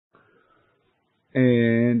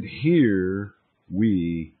And here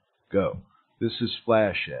we go. This is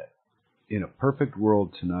Flash Ed in a perfect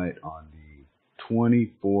world tonight on the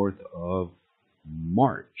 24th of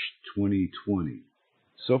March 2020.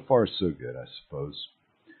 So far, so good, I suppose.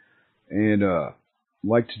 And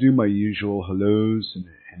like to do my usual hellos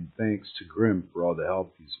and thanks to Grim for all the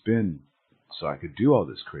help he's been so I could do all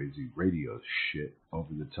this crazy radio shit over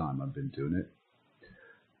the time I've been doing it.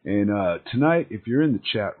 And tonight, if you're in the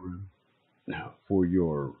chat room for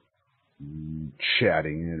your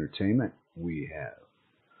chatting entertainment, we have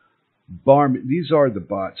Barman. These are the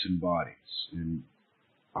bots and bodies. And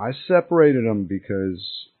I separated them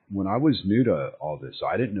because when I was new to all this,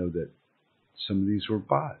 I didn't know that some of these were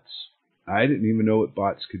bots. I didn't even know what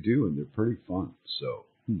bots could do, and they're pretty fun. So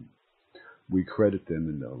we credit them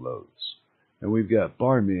in the loads. And we've got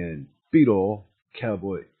Barman, Beetle,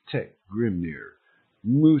 Cowboy, Tech, Grimnir,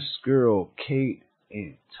 Moose Girl, Kate,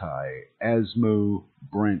 Anti, Asmo,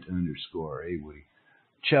 Brent _ Awoody,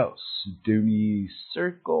 Chouse, Doomy,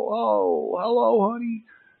 Circle, oh, hello, honey,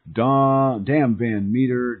 Damn Van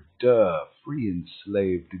Meter, Duh, Free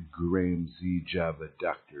Enslaved, GramZ, Java,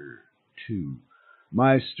 Doctor 2,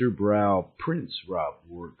 Meister Brow, Prince Rob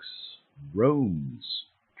Works, Rome's,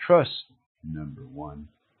 Trust Number 1,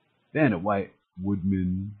 Vanna White,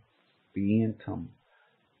 Woodman, Phantom,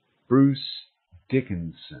 Bruce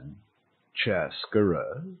Dickinson,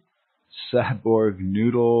 Chaskara, Cyborg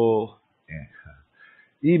Noodle,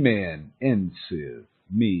 E-Man, Ensiv,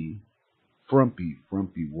 me, Frumpy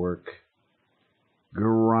Work,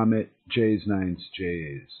 Gromit, J's Nines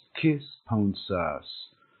J's, Kiss, Pone Sauce,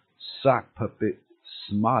 Sock Puppet,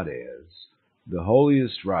 Smodaz, The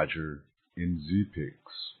Holiest Roger, and Zpix.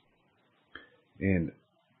 And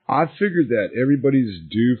I figured that everybody's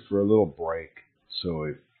due for a little break.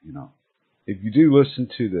 So if you do listen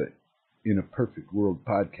to the In a Perfect World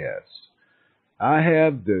podcast, I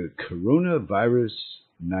have the coronavirus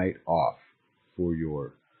night off for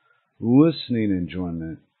your listening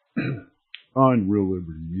enjoyment on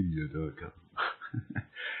RealLibertyMedia.com.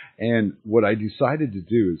 And what I decided to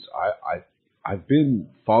do is I've been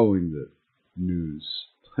following the news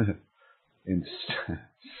and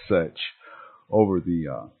such over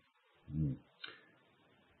the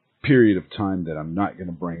period of time that I'm not going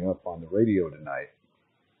to bring up on the radio tonight.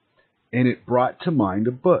 And it brought to mind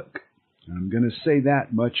a book. And I'm going to say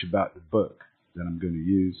that much about the book that I'm going to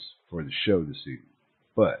use for the show this evening.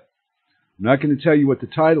 But I'm not going to tell you what the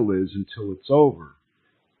title is until it's over.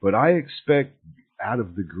 But I expect out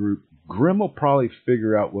of the group, Grim will probably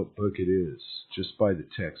figure out what book it is just by the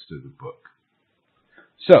text of the book.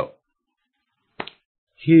 So,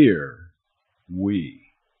 here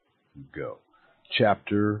we go.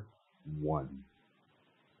 Chapter 1.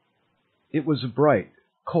 It was a bright,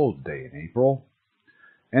 cold day in April,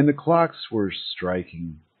 and the clocks were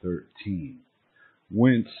striking 13.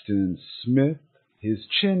 Winston Smith, his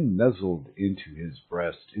chin nuzzled into his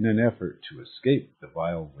breast in an effort to escape the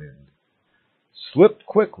vile wind, slipped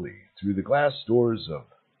quickly through the glass doors of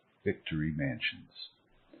Victory Mansions,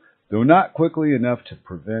 though not quickly enough to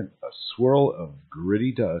prevent a swirl of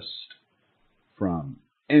gritty dust from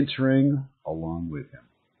entering along with him.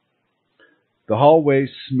 The hallway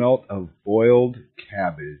smelt of boiled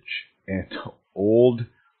cabbage and old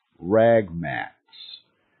rag mats.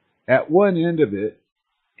 At one end of it,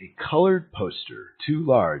 a colored poster, too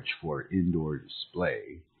large for indoor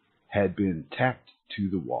display, had been tacked to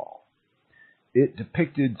the wall. It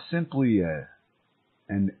depicted simply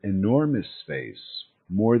an enormous face,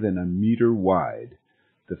 more than a meter wide,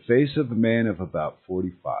 the face of a man of about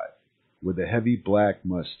 45, with a heavy black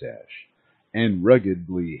mustache and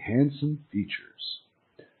ruggedly handsome features.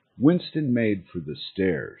 Winston made for the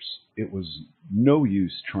stairs. It was no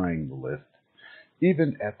use trying the lift.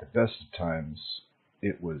 Even at the best of times,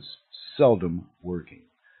 it was seldom working,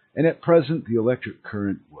 and at present the electric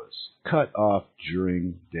current was cut off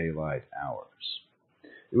during daylight hours.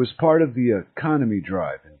 It was part of the economy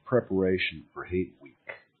drive in preparation for Hate Week.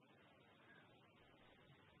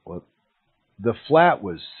 Well, the flat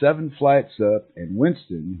was 7 flights up, and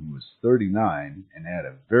Winston, who was 39 and had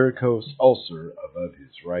a varicose ulcer above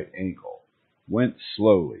his right ankle, went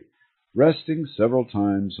slowly, resting several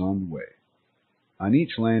times on the way. On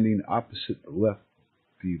each landing opposite the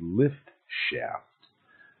lift shaft,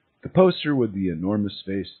 the poster with the enormous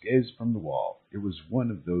face gazed from the wall. It was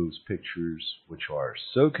one of those pictures which are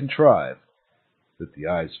so contrived that the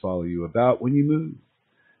eyes follow you about when you move.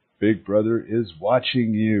 Big Brother is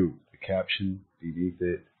watching you. The caption beneath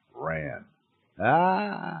it ran.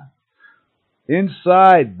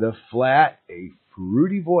 Inside the flat, a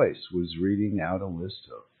fruity voice was reading out a list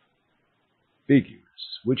of figures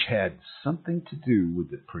which had something to do with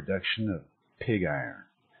the production of pig iron.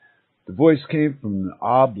 The voice came from an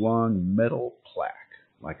oblong metal plaque,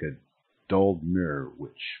 like a dulled mirror,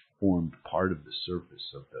 which formed part of the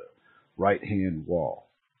surface of the right-hand wall.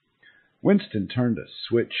 Winston turned a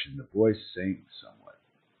switch, and the voice sank somewhat,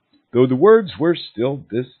 though the words were still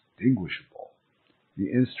distinguishable.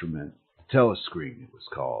 The instrument, the telescreen it was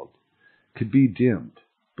called, could be dimmed,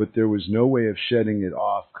 but there was no way of shutting it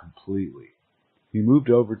off completely. He moved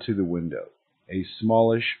over to the window, a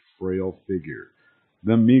smallish, frail figure,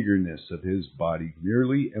 the meagerness of his body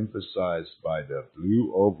merely emphasized by the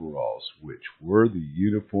blue overalls, which were the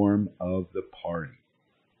uniform of the party.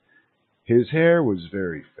 His hair was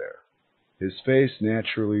very fair, his face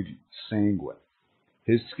naturally sanguine,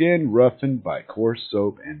 his skin roughened by coarse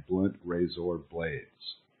soap and blunt razor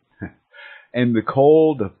blades, and the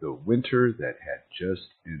cold of the winter that had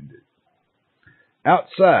just ended.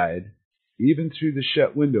 Outside, even through the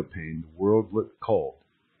shut window pane, the world looked cold.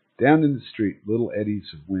 Down in the street, little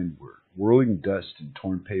eddies of wind were whirling dust and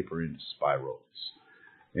torn paper into spirals.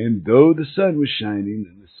 And though the sun was shining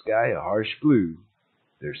and the sky a harsh blue,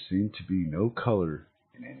 there seemed to be no color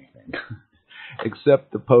in anything,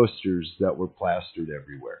 except the posters that were plastered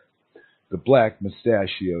everywhere. The black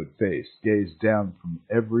mustachioed face gazed down from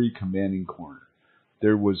every commanding corner.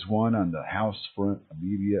 There was one on the house front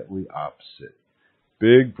immediately opposite.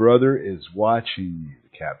 "Big Brother is watching you," the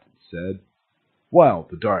captain said, while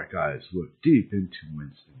the dark eyes looked deep into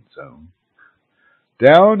Winston's own.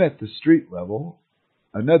 Down at the street level,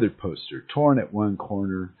 another poster, torn at one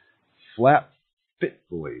corner, flapped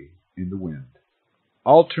fitfully in the wind,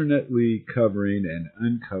 alternately covering and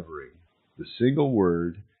uncovering the single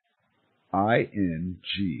word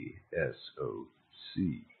INGSOC.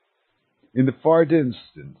 In the far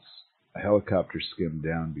distance, a helicopter skimmed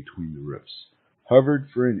down between the roofs, hovered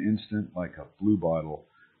for an instant like a bluebottle,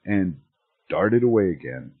 and darted away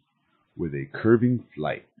again with a curving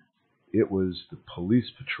flight. It was the police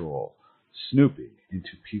patrol snooping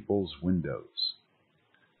into people's windows.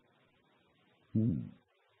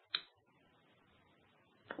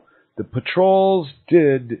 The patrols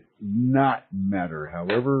did not matter,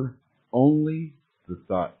 however, only the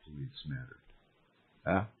thought police mattered.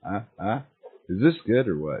 Is this good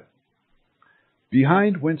or what?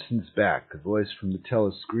 Behind Winston's back, the voice from the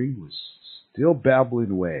telescreen was still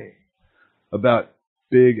babbling away about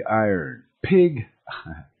big iron.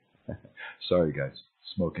 Sorry guys,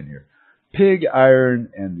 smoking here. Pig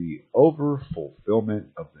iron and the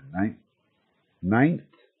over-fulfillment of the ninth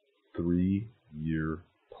 3-year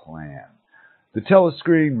plan. The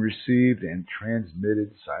telescreen received and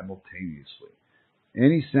transmitted simultaneously.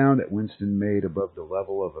 Any sound that Winston made above the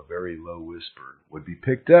level of a very low whisper would be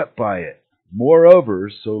picked up by it. Moreover,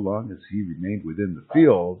 so long as he remained within the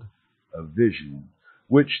field of vision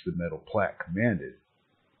which the metal plaque commanded,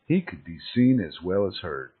 he could be seen as well as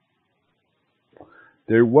heard.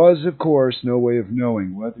 There was, of course, no way of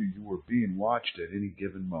knowing whether you were being watched at any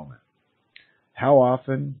given moment. How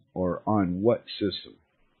often or on what system?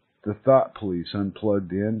 The thought police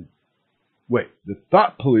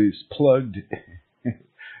plugged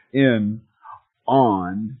in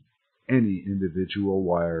on any individual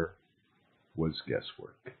wire was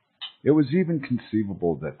guesswork. It was even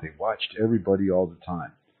conceivable that they watched everybody all the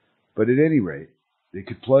time, but at any rate, they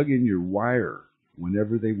could plug in your wire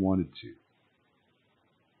whenever they wanted to.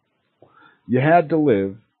 You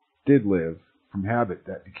did live, from habit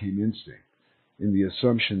that became instinct, in the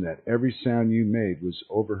assumption that every sound you made was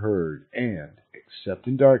overheard and, except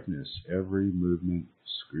in darkness, every movement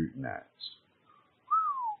scrutinized.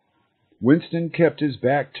 Winston kept his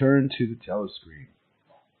back turned to the telescreen.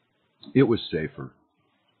 It was safer.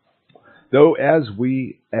 Though, as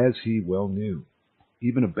he well knew,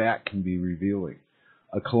 even a back can be revealing.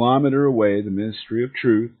 A kilometer away, the Ministry of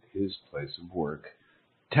Truth, his place of work,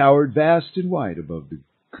 towered vast and wide above the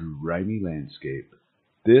grimy landscape.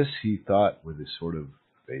 This, he thought with a sort of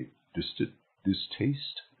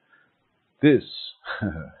distaste, this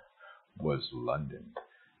was London.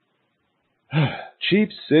 Chief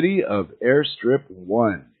city of Airstrip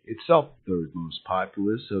 1, itself the third most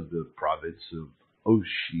populous of the province of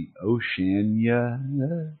Oceania.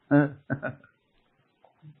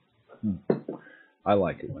 I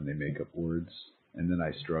like it when they make up words, and then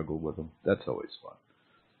I struggle with them. That's always fun.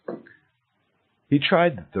 He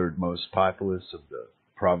tried the third most populous of the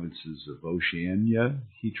provinces of Oceania.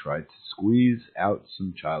 He tried to squeeze out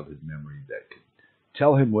some childhood memory that could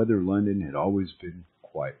tell him whether London had always been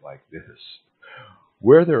quite like this.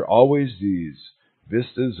 Were there always these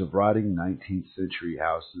vistas of rotting 19th century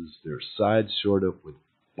houses, their sides shored up with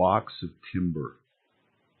blocks of timber,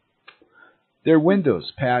 their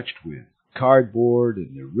windows patched with cardboard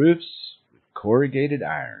and their roofs with corrugated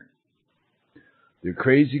iron, their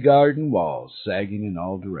crazy garden walls sagging in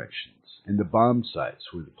all directions, and the bomb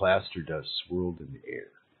sites where the plaster dust swirled in the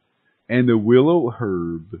air, and the willow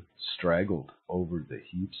herb straggled over the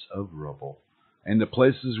heaps of rubble, and the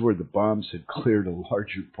places where the bombs had cleared a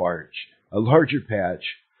larger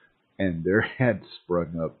patch, and there had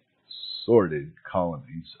sprung up sordid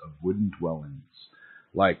colonies of wooden dwellings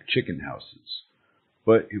like chicken houses.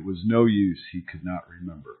 But it was no use, he could not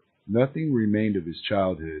remember. Nothing remained of his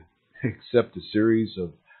childhood except a series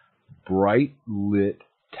of bright lit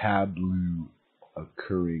tableaux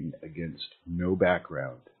occurring against no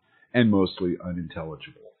background and mostly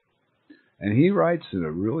unintelligible. And he writes in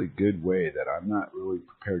a really good way that I'm not really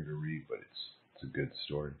prepared to read, but it's a good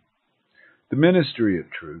story. The Ministry of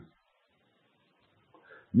Truth,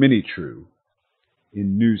 Mini True,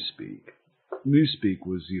 in Newspeak. Newspeak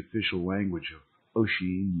was the official language of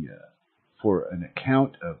Oceania. For an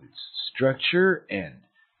account of its structure and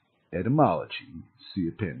etymology, see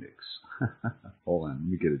appendix. Hold on, let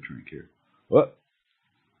me get a drink here. What?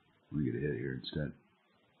 Let me get a hit here instead.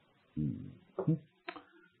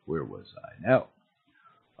 Where was I now?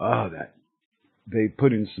 Oh, that they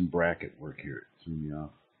put in some bracket work here. It threw me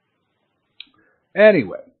off.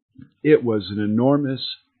 Anyway, it was an enormous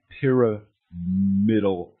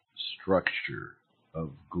pyramidal structure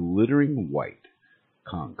of glittering white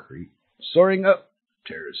concrete, soaring up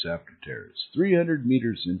terrace after terrace, 300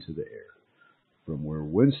 meters into the air. From where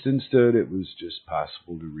Winston stood, it was just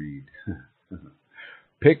possible to read.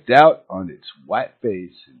 Picked out on its white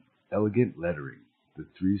face in elegant lettering, the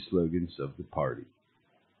three slogans of the party.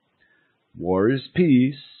 War is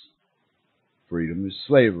peace, freedom is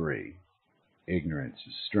slavery, ignorance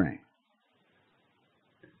is strength.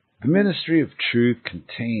 The Ministry of Truth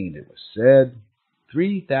contained, it was said,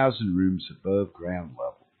 3,000 rooms above ground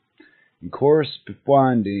level, and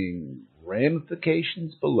corresponding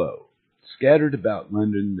ramifications below. Scattered about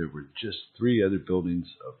London, there were just 3 other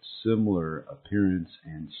buildings of similar appearance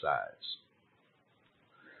and size.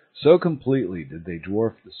 So completely did they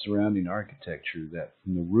dwarf the surrounding architecture that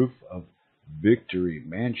from the roof of Victory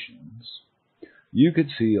Mansions, you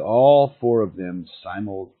could see all 4 of them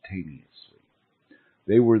simultaneously.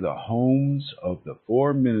 They were the homes of the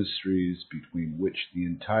 4 ministries between which the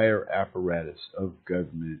entire apparatus of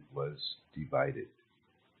government was divided.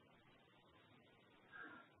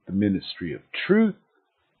 The Ministry of Truth,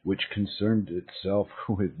 which concerned itself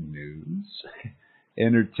with news,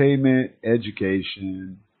 entertainment,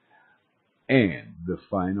 education, and the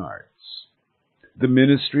fine arts. The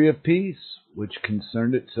Ministry of Peace, which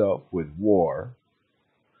concerned itself with war.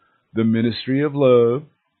 The Ministry of Love,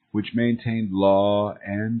 which maintained law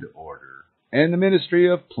and order. And the Ministry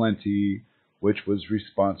of Plenty, which was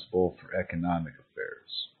responsible for economic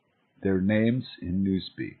affairs. Their names in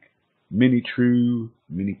Newspeak: Mini True,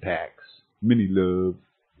 Mini Pax, Mini Love,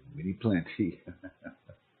 Mini Plenty.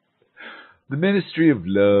 The Ministry of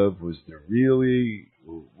Love was the really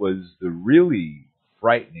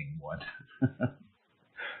frightening one.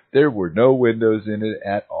 There were no windows in it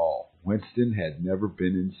at all. Winston had never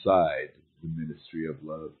been inside the Ministry of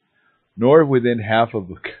Love, nor within half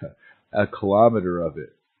of a kilometer of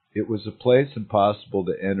it. It was a place impossible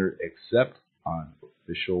to enter except on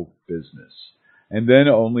official business, and then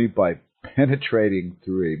only by penetrating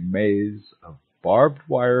through a maze of barbed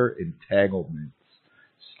wire entanglements,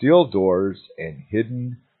 steel doors, and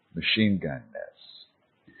hidden machine gun nests.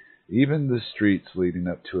 Even the streets leading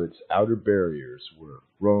up to its outer barriers were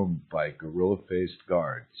roamed by gorilla-faced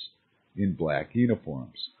guards in black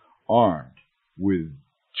uniforms, armed with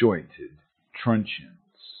jointed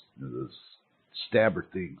truncheons. You know, those stabber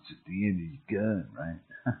things at the end of your gun, right?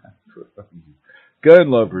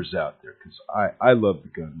 Gun lovers out there, because I love the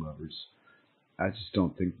gun lovers. I just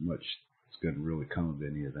don't think much is going to really come of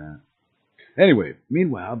any of that. Anyway,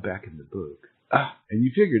 meanwhile, back in the book. And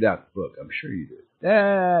you figured out the book. I'm sure you did.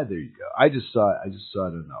 There you go. I just saw it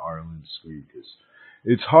on the Arlen screen because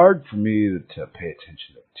it's hard for me to pay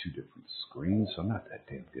attention to 2 different screens, so I'm not that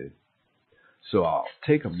damn good. So I'll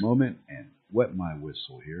take a moment and wet my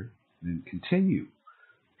whistle here and continue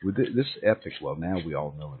with this epic. Well, now we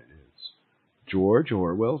all know what it is. George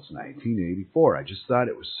Orwell's 1984. I just thought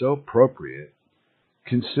it was so appropriate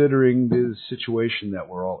considering the situation that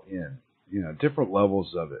we're all in. You know, different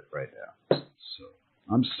levels of it right now. So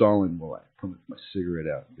I'm stalling while I put my cigarette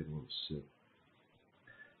out and get a little sip.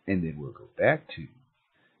 And then we'll go back to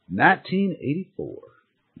 1984.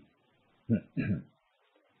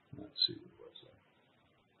 Let's see, what was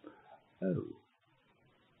that?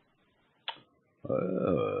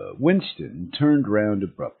 Winston turned round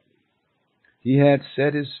abruptly. He had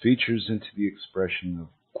set his features into the expression of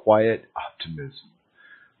quiet optimism,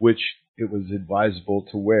 which it was advisable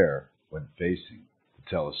to wear when facing the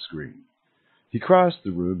telescreen. He crossed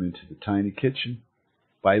the room into the tiny kitchen.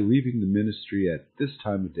 By leaving the ministry at this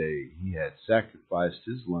time of day, he had sacrificed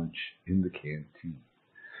his lunch in the canteen,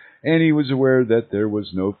 and he was aware that there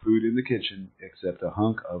was no food in the kitchen except a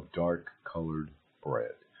hunk of dark-colored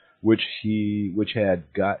bread, which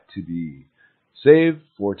had got to be saved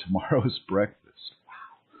for tomorrow's breakfast.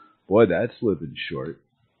 Wow, boy, that's living short.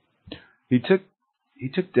 He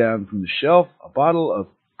took down from the shelf a bottle of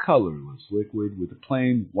colorless liquid with a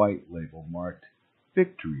plain white label marked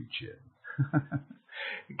Victory Gin.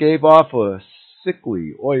 It gave off a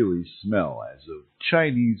sickly, oily smell as of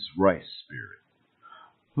Chinese rice spirit.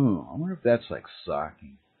 I wonder if that's like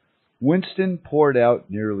sake. Winston poured out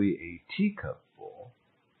nearly a teacupful,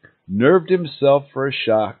 nerved himself for a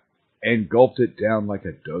shock, and gulped it down like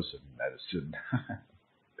a dose of medicine.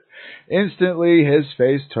 Instantly, his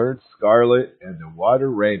face turned scarlet, and the water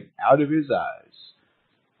ran out of his eyes.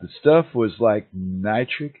 The stuff was like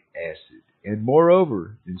nitric acid, and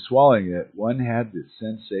moreover, in swallowing it, one had the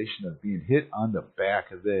sensation of being hit on the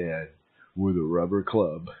back of the head with a rubber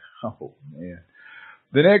club. Oh, man.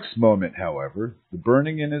 The next moment, however, the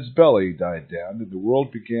burning in his belly died down, and the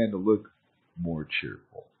world began to look more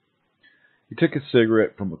cheerful. He took a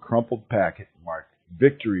cigarette from a crumpled packet marked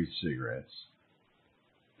Victory Cigarettes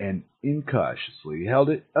and incautiously held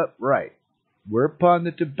it upright, whereupon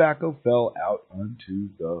the tobacco fell out onto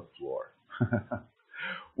the floor.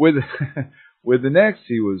 With the next,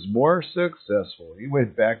 he was more successful. He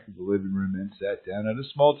went back to the living room and sat down at a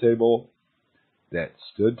small table that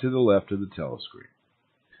stood to the left of the telescreen.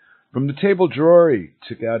 From the table drawer, he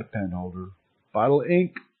took out a pen holder, bottle of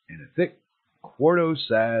ink, and a thick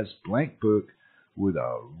quarto-sized blank book with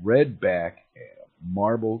a red back and a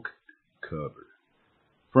marble cover.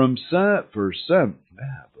 For some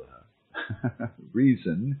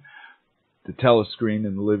reason, the telescreen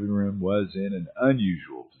in the living room was in an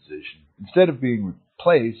unusual position. Instead of being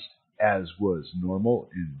replaced, as was normal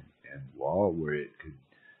in the end wall, where it could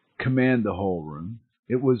command the whole room,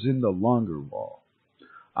 it was in the longer wall,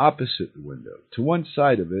 opposite the window. To one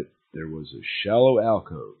side of it, there was a shallow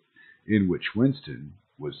alcove in which Winston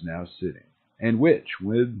was now sitting, and which,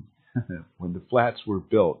 when the flats were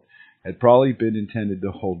built, had probably been intended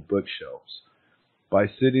to hold bookshelves. By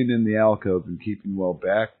sitting in the alcove and keeping well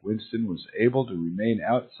back, Winston was able to remain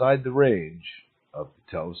outside the range of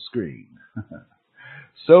the telescreen,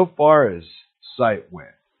 so far as sight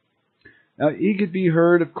went. Now, he could be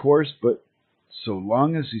heard, of course, but so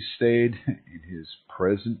long as he stayed in his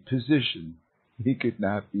present position, he could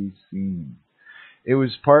not be seen. It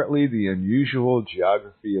was partly the unusual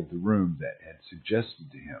geography of the room that had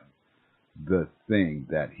suggested to him the thing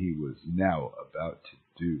that he was now about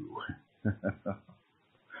to do.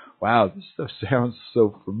 Wow, this stuff sounds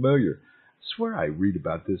so familiar. I swear I read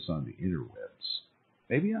about this on the interwebs.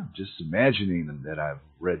 Maybe I'm just imagining that I've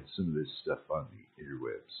read some of this stuff on the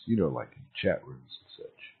interwebs. You know, like in chat rooms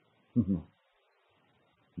and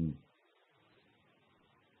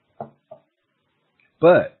such.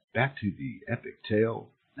 But back to the epic tale,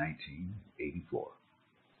 1984.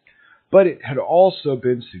 But it had also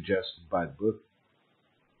been suggested by the book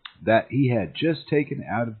that he had just taken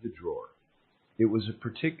out of the drawer. It was a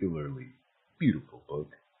particularly beautiful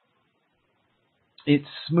book. Its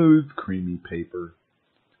smooth, creamy paper,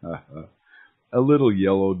 a little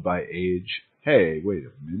yellowed by age, hey, wait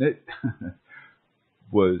a minute,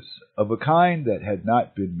 was of a kind that had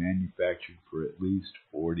not been manufactured for at least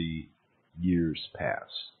 40 years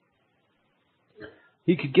past.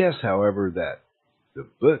 He could guess, however, that the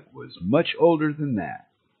book was much older than that.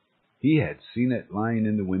 He had seen it lying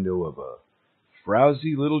in the window of a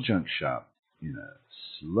frowsy little junk shop in a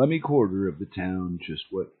slummy quarter of the town, just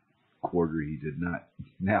what quarter he did not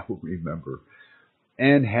now remember,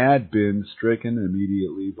 and had been stricken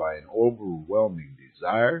immediately by an overwhelming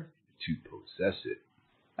desire to possess it.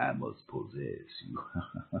 I must possess you.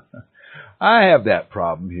 I have that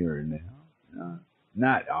problem here and now.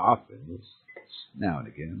 Not often, it's now and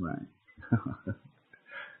again, right?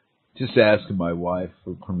 Just asking my wife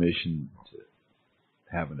for permission to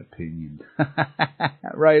have an opinion.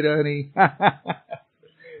 Right, honey?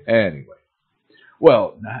 Anyway.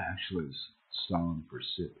 Well, actually, it's a song for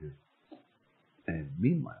sip here. And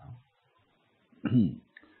meanwhile,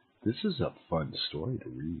 this is a fun story to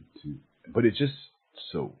read, too. But it's just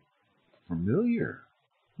so familiar.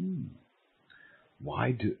 Why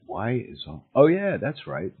is all... Oh, yeah, that's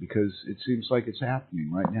right, because it seems like it's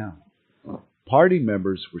happening right now. Party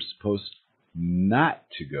members were supposed not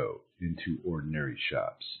to go into ordinary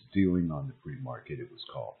shops, dealing on the free market it was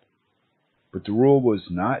called. But the rule was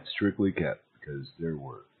not strictly kept, because there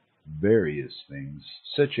were various things,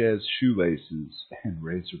 such as shoelaces and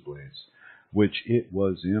razor blades, which it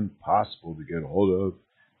was impossible to get hold of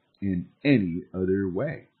in any other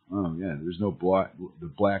way. Oh yeah, there's no the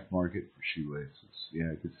black market for shoelaces.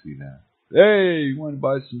 Yeah, I could see that. Hey, you want to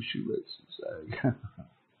buy some shoelaces?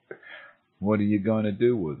 What are you going to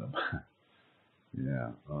do with them? Yeah,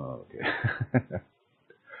 oh, okay.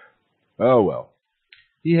 Oh well.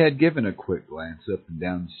 He had given a quick glance up and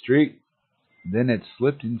down the street, then had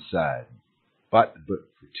slipped inside, bought the book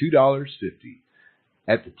for $2.50.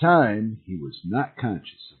 At the time, he was not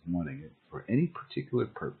conscious of wanting it for any particular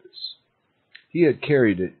purpose. He had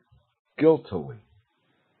carried it guiltily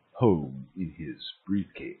home in his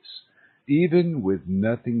briefcase. Even with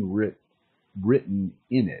nothing written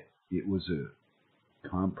in it, it was a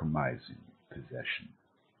compromising possession.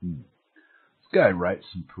 This guy writes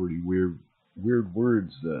some pretty weird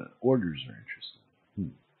words. The orders are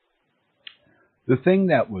interesting. The thing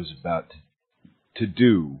that was about to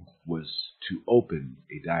do was to open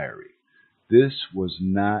a diary. This was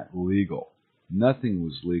not legal. Nothing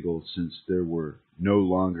was legal since there were no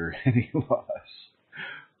longer any laws.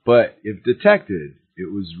 But if detected,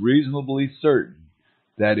 it was reasonably certain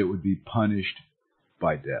that it would be punished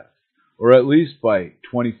by death, or at least by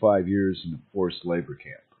 25 years in a forced labor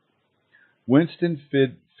camp. Winston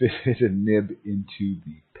fitted a nib into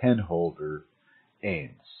the pen holder and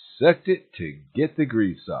sucked it to get the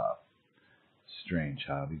grease off. Strange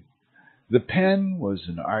hobby. The pen was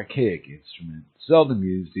an archaic instrument, seldom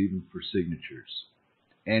used even for signatures,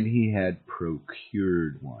 and he had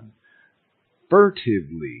procured one,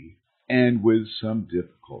 furtively and with some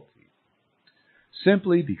difficulty,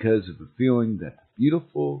 simply because of a feeling that the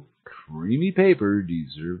beautiful, creamy paper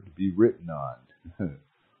deserved to be written on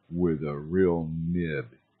with a real nib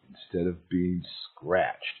instead of being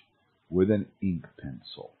scratched with an ink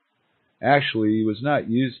pencil. Actually, he was not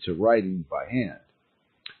used to writing by hand.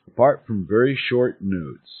 Apart from very short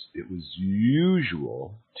notes, it was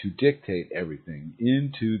usual to dictate everything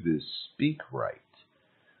into this speak-write,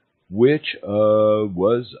 which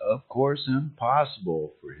was, of course,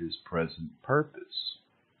 impossible for his present purpose.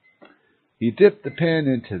 He dipped the pen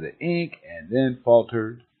into the ink and then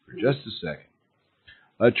faltered for just a second.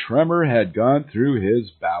 A tremor had gone through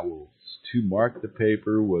his bowels. To mark the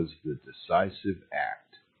paper was the decisive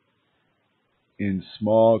act. In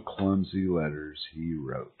small, clumsy letters, he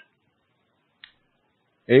wrote,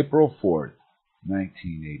 April 4th,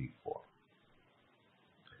 1984.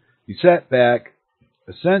 He sat back.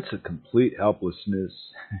 A sense of complete helplessness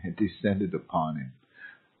had descended upon him.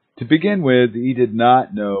 To begin with, he did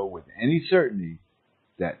not know with any certainty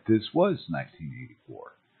that this was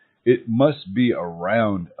 1984. It must be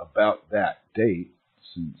around about that date,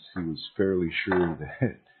 since he was fairly sure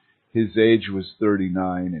that his age was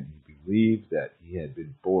 39 and he believed that he had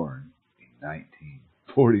been born in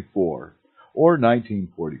 1944 or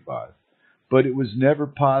 1945. But it was never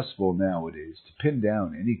possible nowadays to pin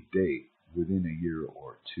down any date within a year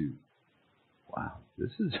or two. Wow,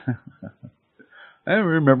 this is... I don't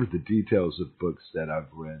remember the details of books that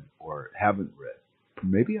I've read or haven't read.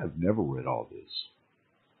 Maybe I've never read all this.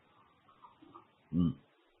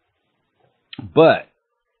 But,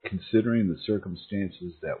 considering the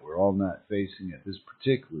circumstances that we're all not facing at this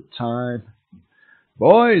particular time,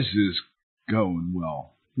 boys, is going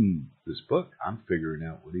well. This book, I'm figuring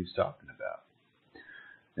out what he's talking about.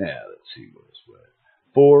 Now, let's see what is what.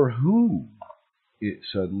 For whom, it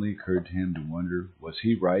suddenly occurred to him to wonder, was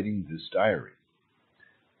he writing this diary?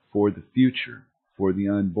 For the future, for the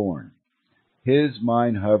unborn. His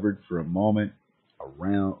mind hovered for a moment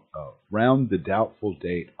around the doubtful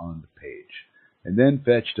date on the page, and then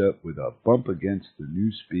fetched up with a bump against the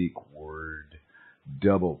newspeak word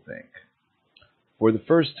doublethink. For the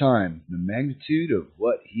first time, the magnitude of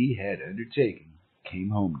what he had undertaken came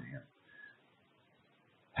home to him.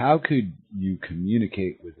 How could you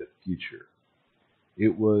communicate with the future?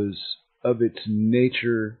 It was of its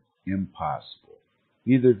nature impossible.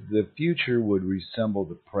 Either the future would resemble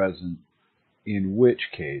the present, in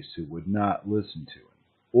which case it would not listen to him,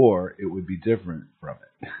 or it would be different from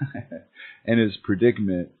it, and his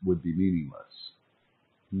predicament would be meaningless.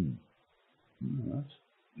 That's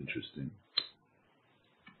interesting.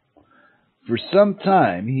 For some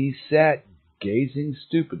time he sat gazing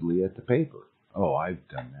stupidly at the paper. Oh, I've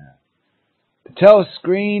done that. The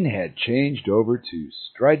telescreen had changed over to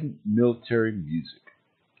strident military music.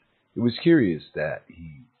 It was curious that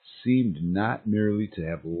he seemed not merely to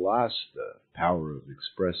have lost the power of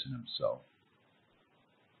expressing himself.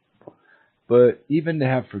 but even to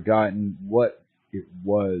have forgotten what it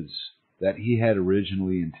was that he had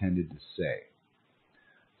originally intended to say.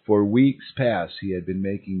 For weeks past he had been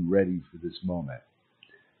making ready for this moment,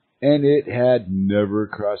 and it had never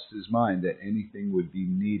crossed his mind that anything would be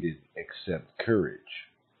needed except courage.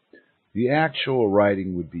 The actual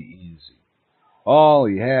writing would be easy. All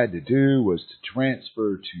he had to do was to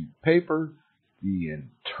transfer to paper the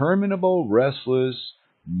interminable, restless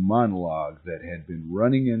monologue that had been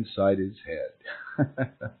running inside his head,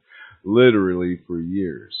 literally for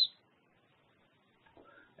years.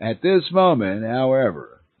 At this moment,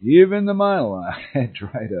 however, even the monologue had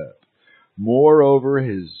dried up. Moreover,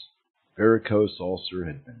 his varicose ulcer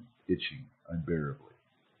had been itching unbearably.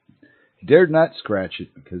 He dared not scratch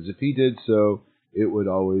it, because if he did so, it would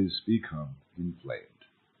always become inflamed.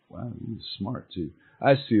 Wow, he was smart, too.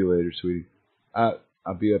 I see you later, sweetie.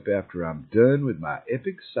 I'll be up after I'm done with my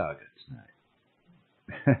epic saga tonight.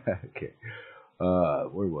 Okay.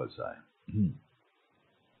 Where was I?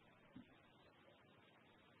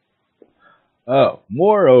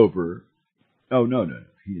 Moreover... Oh, no.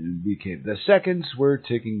 The seconds were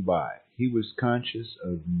ticking by. He was conscious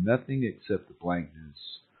of nothing except the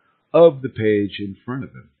blankness of the page in front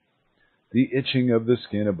of him, the itching of the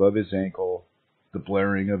skin above his ankle, the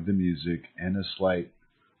blaring of the music, and a slight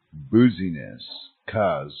booziness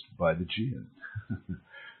caused by the gin.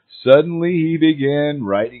 Suddenly he began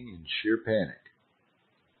writing in sheer panic,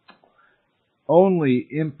 only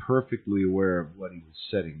imperfectly aware of what he was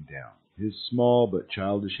setting down. His small but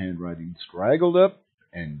childish handwriting straggled up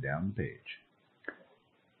and down the page,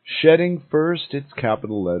 shedding first its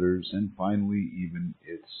capital letters and finally even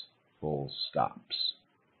its full stops.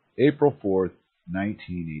 April 4th,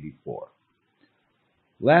 1984.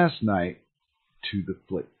 Last night, to the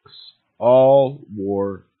flicks. All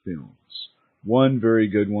war films. One very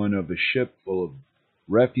good one of a ship full of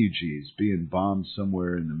refugees being bombed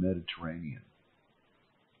somewhere in the Mediterranean.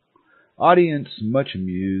 Audience much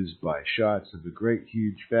amused by shots of a great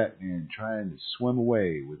huge fat man trying to swim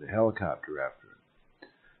away with a helicopter after him.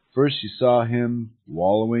 First you saw him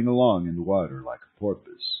wallowing along in the water like a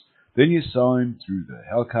porpoise. Then you saw him through the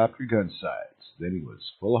helicopter gun sights. Then he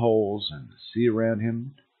was full of holes, and the sea around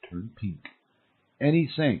him turned pink. And he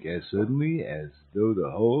sank as suddenly as though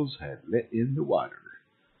the holes had let in the water.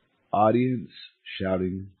 Audience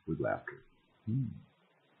shouting with laughter.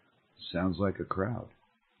 Sounds like a crowd.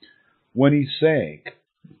 When he sank,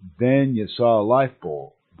 then you saw a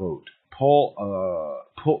lifeboat full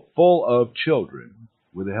of children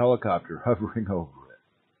with a helicopter hovering over it.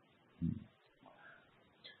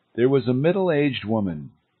 There was a middle-aged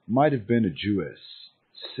woman, might have been a Jewess,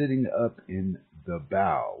 sitting up in the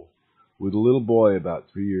bow with a little boy about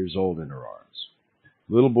 3 years old in her arms.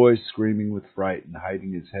 The little boy screaming with fright and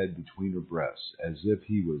hiding his head between her breasts as if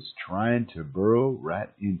he was trying to burrow right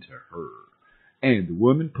into her. And the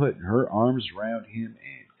woman putting her arms around him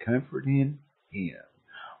and comforting him,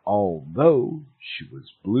 although she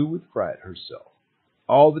was blue with fright herself,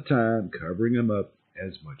 all the time covering him up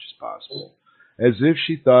as much as possible, as if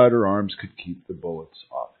she thought her arms could keep the bullets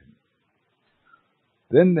off him.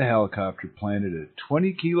 Then the helicopter planted a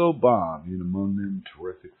 20-kilo bomb in among them,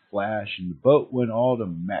 terrific flash, and the boat went all to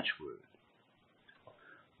matchwood.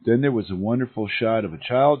 Then there was a wonderful shot of a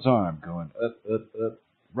child's arm going up,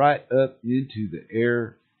 right up into the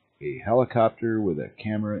air. A helicopter with a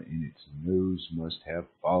camera in its nose must have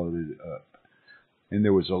followed it up. And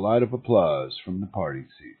there was a lot of applause from the party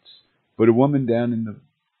seats. But a woman down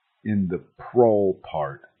in the prole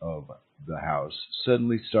part of the house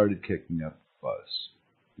suddenly started kicking up a fuss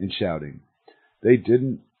and shouting. They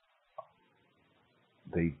didn't,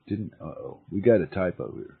 we got a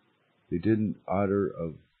typo here. They didn't utter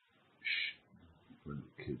of, for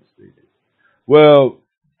the kids they did. Well,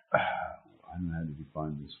 I don't know how to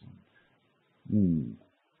define this one.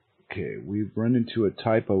 Okay, we've run into a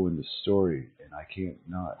typo in the story, and I can't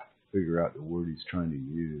not figure out the word he's trying to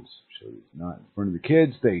use. So it's not in front of the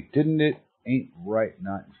kids. They didn't. It ain't right.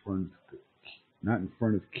 Not in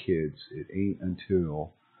front of kids. It ain't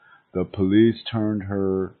until the police turned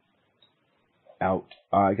her out.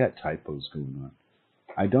 I got typos going on.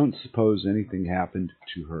 I don't suppose anything happened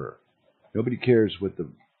to her. Nobody cares what the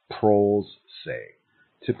proles say.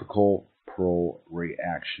 Typical prole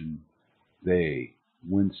reaction.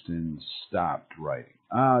 Winston stopped writing.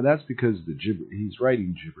 That's because he's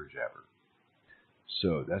writing jibber jabber.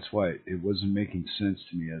 So that's why it wasn't making sense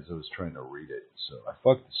to me as I was trying to read it. So I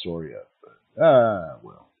fucked the story up. But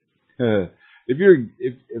well, if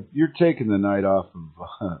you're taking the night off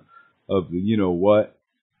of the you know what,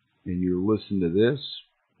 and you're listening to this,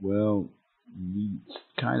 well, it's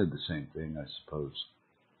kind of the same thing, I suppose.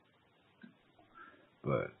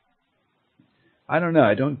 But I don't know.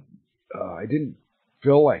 I didn't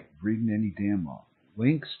feel like reading any damn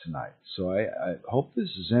links tonight. So I hope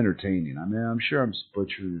this is entertaining. I mean, I'm sure I'm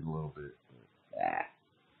butchering it a little bit.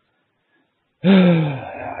 But,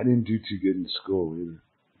 I didn't do too good in school either.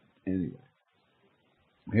 Anyway.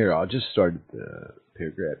 Here, I'll just start at the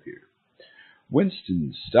paragraph here.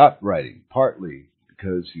 Winston stopped writing, partly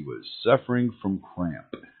because he was suffering from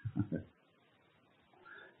cramp.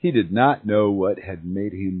 He did not know what had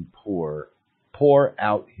made him pour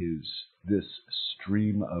out this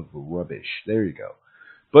stream of rubbish. There you go.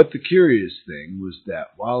 But the curious thing was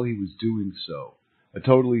that while he was doing so, a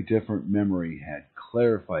totally different memory had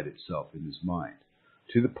clarified itself in his mind,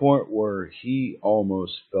 to the point where he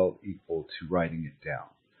almost felt equal to writing it down.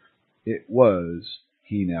 It was,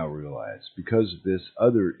 he now realized, because of this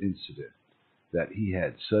other incident that he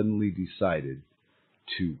had suddenly decided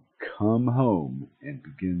to come home and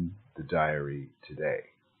begin the diary today.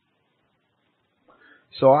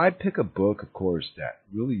 So I pick a book, of course, that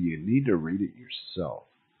really you need to read it yourself.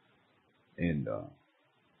 And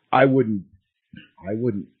I wouldn't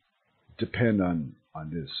depend on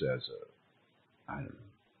this as I don't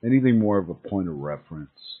know, anything more of a point of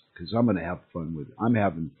reference, because I'm going to have fun with it. I'm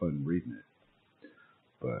having fun reading it.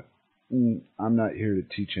 But I'm not here to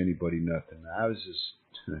teach anybody nothing. I was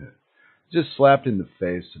just slapped in the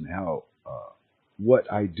face and how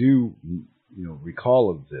what I do, recall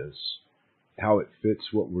of this, how it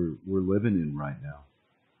fits what we're living in right now.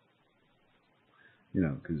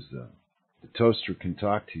 Because the toaster can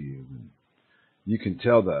talk to you, and you can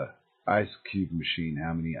tell the ice cube machine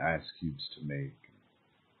how many ice cubes to make.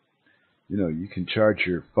 You can charge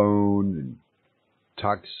your phone and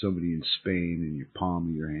talk to somebody in Spain in your palm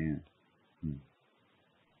of your hand.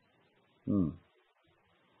 Oh,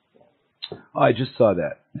 I just saw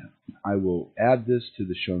that. I will add this to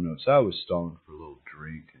the show notes. I was stalling for a little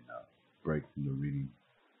drink and a break from the reading.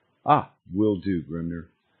 Will do, Grimner.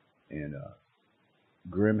 And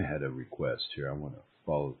Grim had a request here. I want to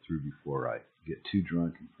follow through before I get too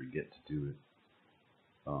drunk and forget to do it.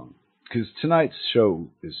 Because tonight's show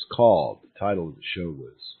is called, the title of the show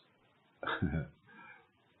was,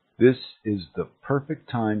 This is the Perfect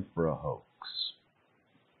Time for a Hoax.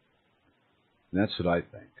 And that's what I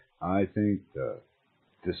think. I think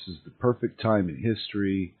this is the perfect time in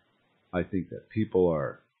history. I think that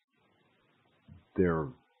people they're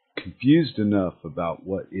confused enough about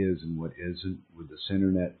what is and what isn't with this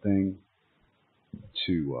internet thing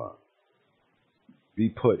to be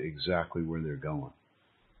put exactly where they're going.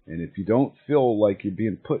 And if you don't feel like you're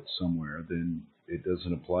being put somewhere, then it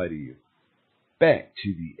doesn't apply to you. Back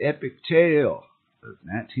to the epic tale of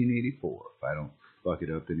 1984, if I don't fuck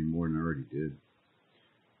it up any more than I already did.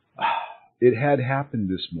 It had happened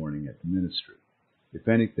this morning at the ministry. If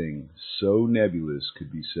anything so nebulous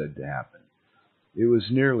could be said to happen. It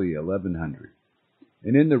was nearly 1100,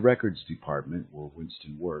 and in the records department where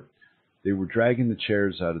Winston worked, they were dragging the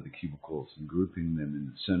chairs out of the cubicles and grouping them in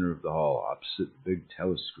the center of the hall opposite the big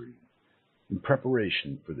telescreen in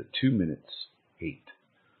preparation for the 2 minutes 8.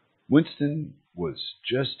 Winston was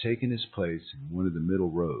just taking his place in one of the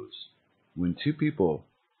middle rows when two people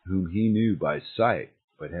whom he knew by sight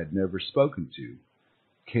but had never spoken to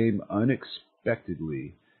came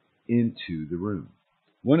unexpectedly into the room.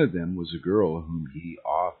 One of them was a girl whom he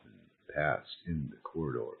often passed in the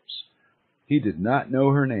corridors. He did not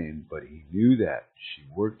know her name, but he knew that she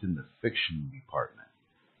worked in the fiction department.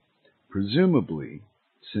 Presumably,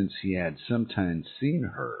 since he had sometimes seen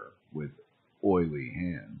her with oily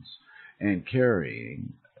hands and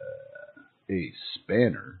carrying a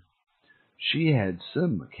spanner, she had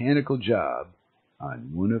some mechanical job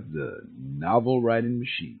on one of the novel-writing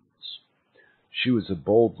machines. She was a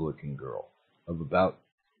bold-looking girl of about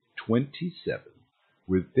 27,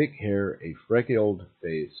 with thick hair, a freckled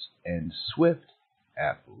face, and swift,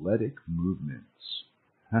 athletic movements.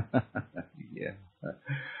 Yeah.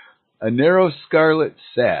 A narrow scarlet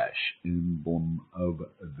sash, emblem of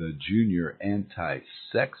the Junior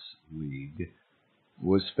Anti-Sex League,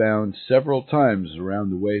 was found several times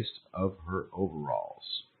around the waist of her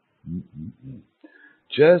overalls.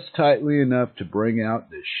 Just tightly enough to bring out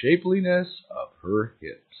the shapeliness of her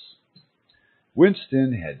hips.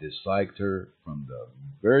 Winston had disliked her from the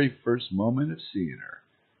very first moment of seeing her.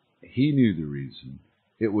 He knew the reason.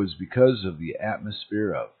 It was because of the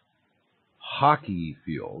atmosphere of hockey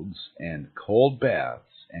fields and cold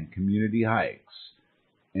baths and community hikes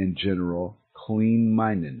and general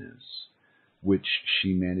clean-mindedness, which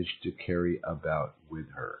she managed to carry about with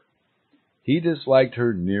her. He disliked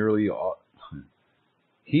nearly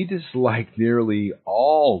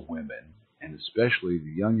all women, and especially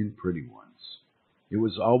the young and pretty ones. It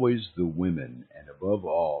was always the women, and above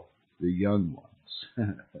all, the young ones,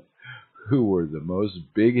 who were the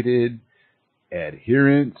most bigoted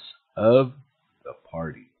adherents of the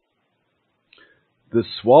party. The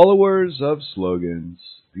swallowers of slogans,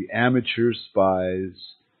 the amateur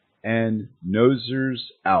spies, and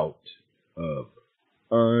nosers out of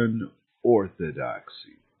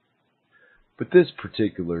unorthodoxy. But this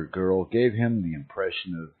particular girl gave him the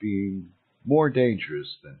impression of being more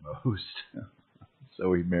dangerous than most.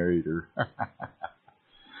 So he married her.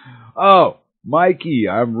 Oh, Mikey,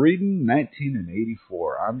 I'm reading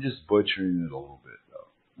 1984. I'm just butchering it a little bit, though.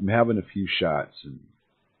 I'm having a few shots and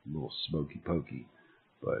a little smoky pokey.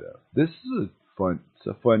 But this is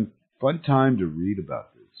a fun time to read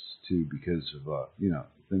about this, too, because of, the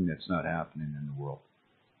thing that's not happening in the world.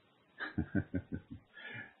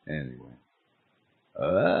 Anyway.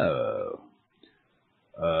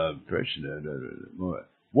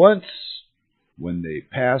 Once, when they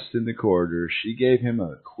passed in the corridor, she gave him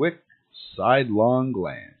a quick, sidelong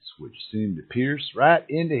glance, which seemed to pierce right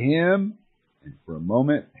into him, and for a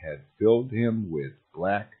moment had filled him with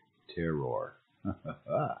black terror.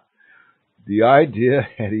 The idea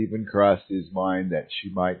had even crossed his mind that she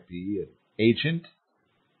might be an agent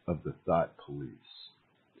of the thought police.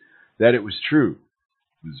 That it was true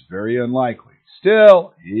was very unlikely.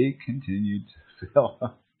 Still, he continued to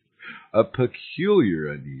feel a peculiar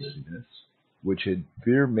uneasiness, which had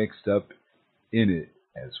fear mixed up in it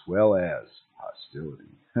as well as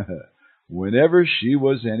hostility, whenever she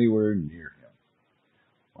was anywhere near him.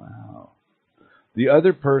 Wow. The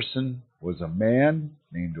other person was a man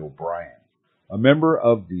named O'Brien, a member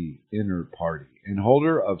of the inner party and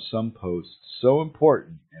holder of some post so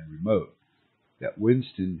important and remote that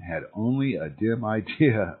Winston had only a dim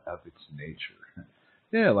idea of its nature.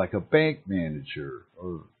 Yeah, like a bank manager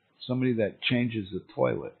or somebody that changes the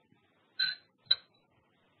toilet.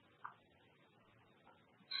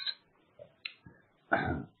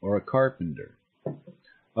 Or a carpenter.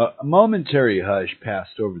 A momentary hush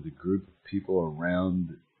passed over the group of people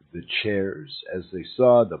around the chairs as they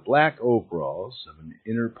saw the black overalls of an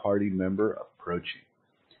inner party member approaching.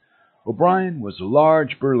 O'Brien was a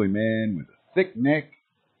large, burly man with a thick neck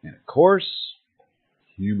and a coarse,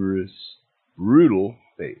 humorous, brutal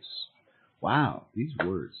face. Wow, these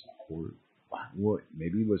words. Wow, what?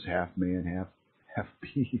 Maybe he was half man, half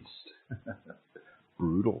beast.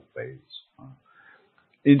 Brutal face. Huh?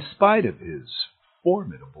 In spite of his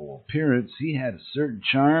formidable appearance, he had a certain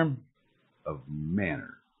charm of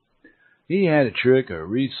manner. He had a trick of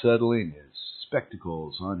resettling his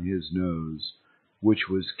spectacles on his nose, which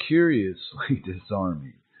was curiously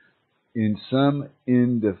disarming. In some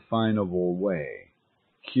indefinable way,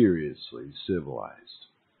 curiously civilized.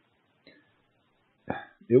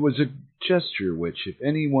 It was a gesture which, if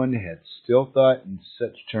anyone had still thought in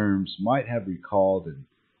such terms, might have recalled an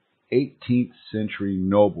 18th century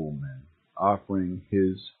nobleman offering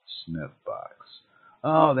his snuff box.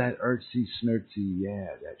 Oh, that artsy snurtsy,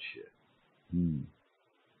 yeah, that shit.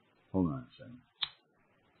 Hold on a second.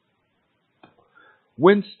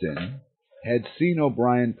 Winston had seen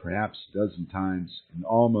O'Brien perhaps a dozen times in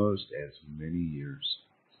almost as many years.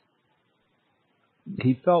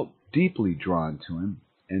 He felt deeply drawn to him,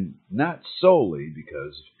 and not solely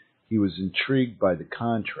because he was intrigued by the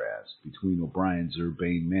contrast between O'Brien's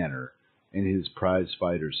urbane manner and his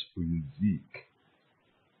prizefighter's physique.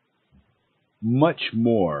 Much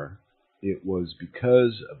more, it was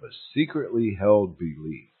because of a secretly held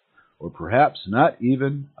belief, or perhaps not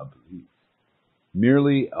even a belief,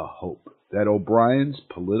 merely a hope, that O'Brien's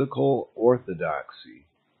political orthodoxy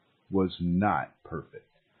was not perfect.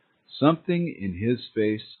 Something in his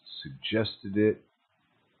face suggested it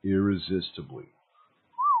irresistibly.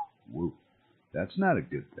 Whoa, that's not a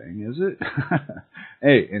good thing, is it?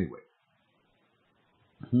 Hey, anyway.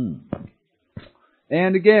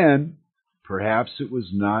 And again, perhaps it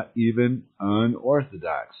was not even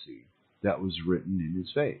unorthodoxy that was written in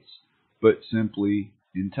his face, but simply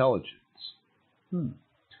intelligence.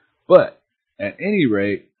 But, at any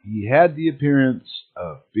rate, he had the appearance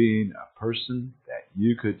of being a person that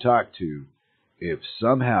you could talk to if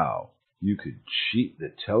somehow you could cheat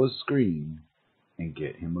the telescreen and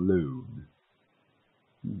get him alone.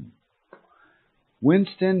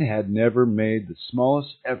 Winston had never made the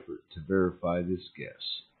smallest effort to verify this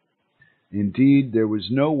guess. Indeed, there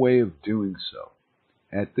was no way of doing so.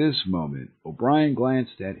 At this moment, O'Brien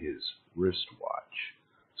glanced at his wristwatch,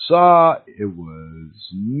 saw it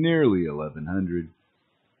was nearly 1100,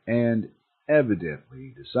 and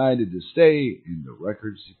evidently decided to stay in the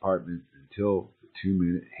records department until the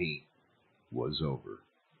 2-minute hate was over.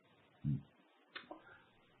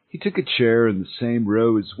 He took a chair in the same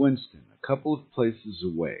row as Winston, a couple of places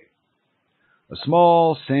away. A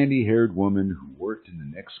small, sandy-haired woman who worked in the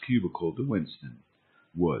next cubicle to Winston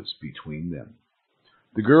was between them.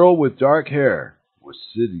 The girl with dark hair was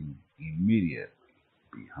sitting immediately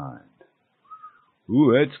behind.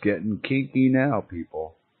 Ooh, it's getting kinky now,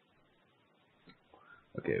 people.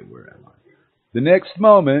 Okay, where am I? The next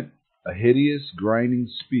moment, a hideous, grinding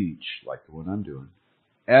speech, like the one I'm doing,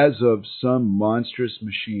 as of some monstrous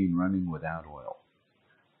machine running without oil,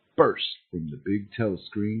 burst from the big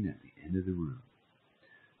telescreen at the end of the room.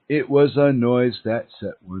 It was a noise that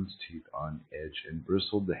set one's teeth on edge and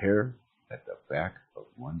bristled the hair at the back of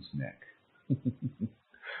one's neck.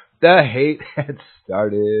 The hate had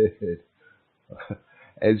started.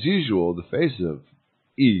 As usual, the face of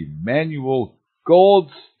Emmanuel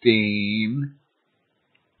Goldstein,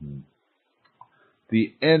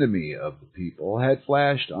 the enemy of the people, had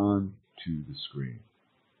flashed on to the screen.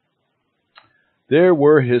 There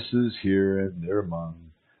were hisses here and there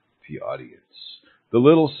among the audience. The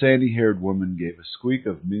little sandy-haired woman gave a squeak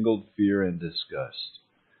of mingled fear and disgust.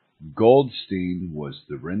 Goldstein was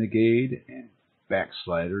the renegade and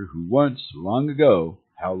backslider who once, long ago,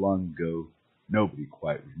 how long ago, nobody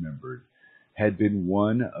quite remembered, had been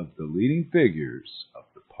one of the leading figures of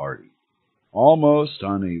the party, almost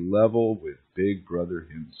on a level with Big Brother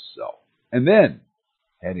himself, and then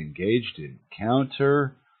had engaged in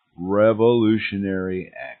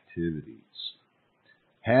counter-revolutionary activities,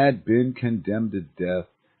 had been condemned to death,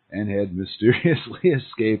 and had mysteriously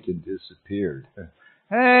escaped and disappeared.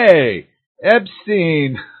 Hey,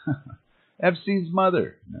 Epstein! Epstein's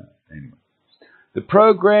mother. No, anyway. The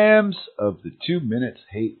programs of the 2 Minutes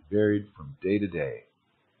Hate varied from day to day,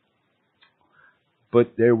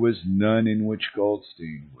 but there was none in which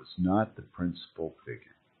Goldstein was not the principal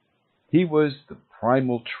figure. He was the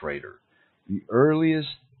primal traitor, the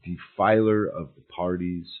earliest defiler of the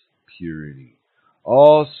party's purity.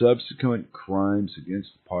 All subsequent crimes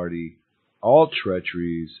against the party, all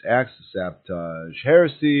treacheries, acts of sabotage,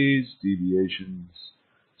 heresies, deviations,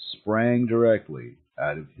 sprang directly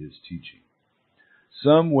out of his teaching.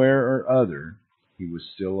 Somewhere or other, he was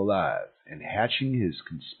still alive and hatching his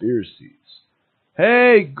conspiracies.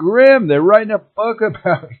 Hey, Grim, they're writing a book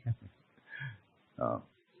about you.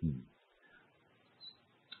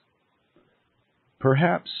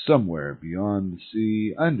 Perhaps somewhere beyond the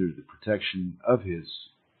sea, under the protection of his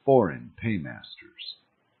foreign paymasters.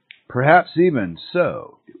 Perhaps even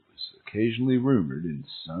so, it was occasionally rumored in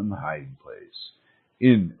some hiding place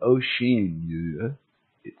in Oceania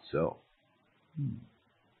itself.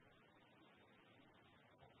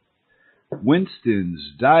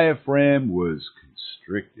 Winston's diaphragm was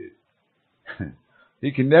constricted.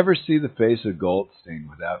 He could never see the face of Goldstein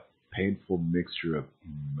without a painful mixture of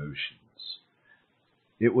emotions.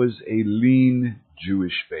 It was a lean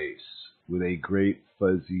Jewish face with a great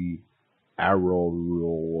fuzzy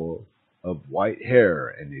aureole of white hair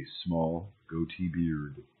and a small goatee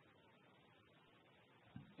beard.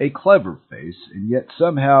 A clever face, and yet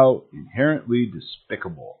somehow inherently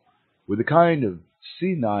despicable, with a kind of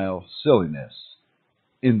senile silliness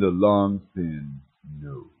in the long, thin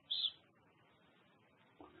nose,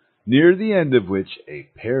 near the end of which a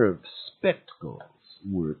pair of spectacles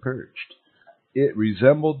were perched. It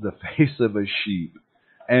resembled the face of a sheep,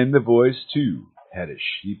 and the voice, too, had a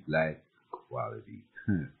sheep-like quality.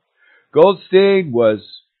 Goldstein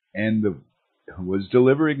was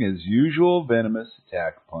delivering his usual venomous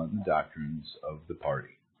attack upon the doctrines of the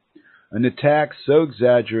party, an attack so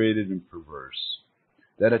exaggerated and perverse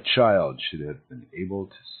that a child should have been able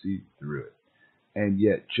to see through it, and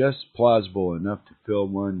yet just plausible enough to fill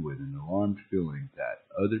one with an alarmed feeling that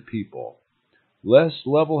other people, less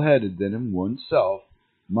level-headed than oneself,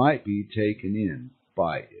 might be taken in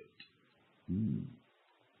by it.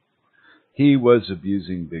 He was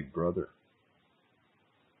abusing Big Brother.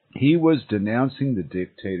 He was denouncing the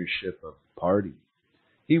dictatorship of the party.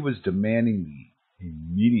 He was demanding the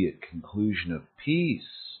immediate conclusion of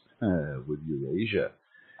peace with Eurasia.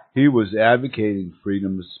 He was advocating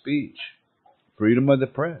freedom of speech, freedom of the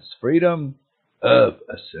press, freedom of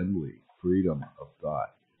assembly, freedom of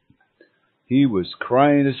thought. He was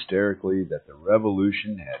crying hysterically that the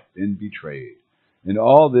revolution had been betrayed, and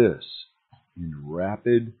all this in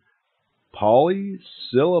rapid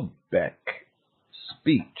polysyllabic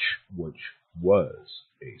speech, which was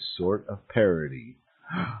a sort of parody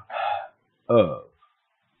of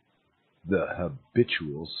the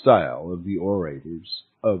habitual style of the orators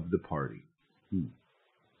of the party,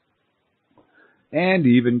 and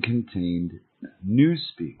even contained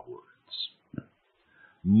newspeak words.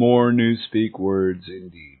 More newspeak words,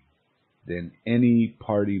 indeed. than any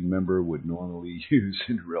party member would normally use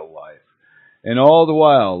in real life. And all the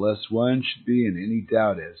while, lest one should be in any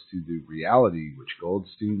doubt as to the reality which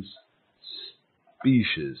Goldstein's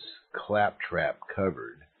specious claptrap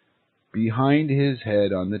covered, behind his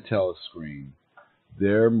head on the telescreen,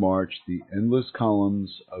 there marched the endless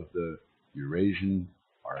columns of the Eurasian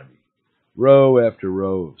army, row after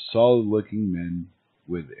row of solid-looking men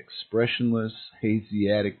with expressionless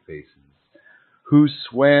Asiatic faces, who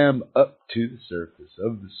swam up to the surface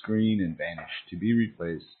of the screen and vanished to be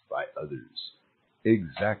replaced by others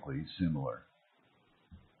exactly similar.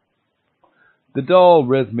 The dull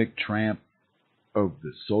rhythmic tramp of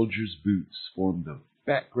the soldiers' boots formed the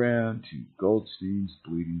background to Goldstein's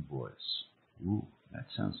bleeding voice. Ooh, that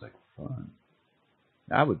sounds like fun.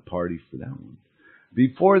 I would party for that one.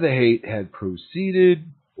 Before the hate had proceeded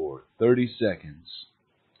for 30 seconds,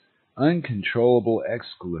 uncontrollable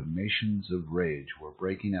exclamations of rage were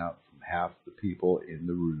breaking out from half the people in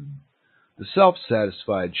the room. The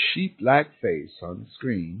self-satisfied sheep-like face on the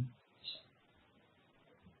screen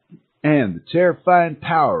and the terrifying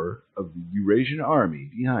power of the Eurasian army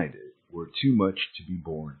behind it were too much to be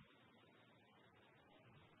borne.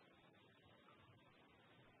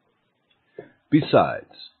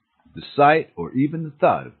 Besides, the sight or even the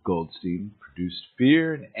thought of Goldstein produced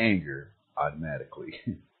fear and anger automatically.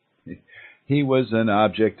 He was an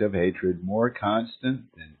object of hatred more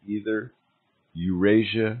constant than either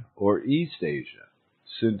Eurasia or East Asia,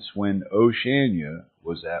 since when Oceania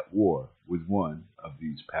was at war with one of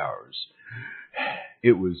these powers,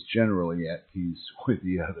 it was generally at peace with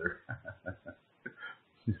the other.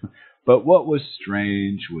 But what was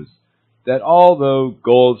strange was that although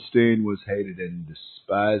Goldstein was hated and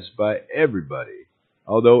despised by everybody,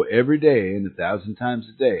 although every day and 1,000 times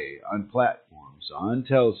a day on platforms, on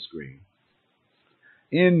telescreen,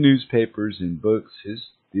 in newspapers, in books, his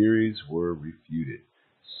theories were refuted,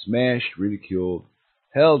 smashed, ridiculed,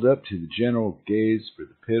 held up to the general gaze for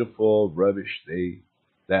the pitiful rubbish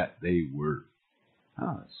that they were.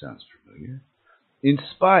 Ah, that sounds familiar. In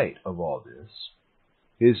spite of all this,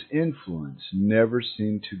 his influence never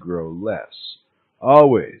seemed to grow less.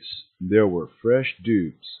 Always there were fresh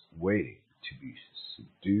dupes waiting to be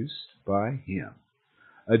seduced by him.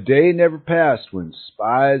 A day never passed when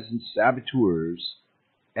spies and saboteurs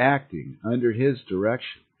acting under his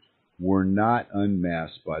direction were not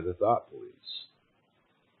unmasked by the thought police.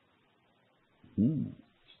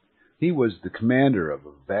 He was the commander of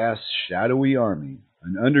a vast, shadowy army,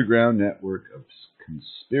 an underground network of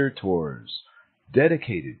conspirators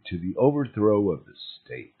dedicated to the overthrow of the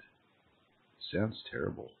state. Sounds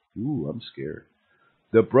terrible. Ooh, I'm scared.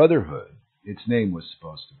 The Brotherhood, its name was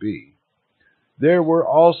supposed to be. There were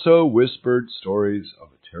also whispered stories of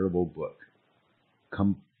a terrible book,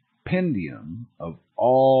 compendium of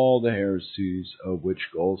all the heresies of which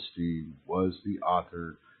Goldstein was the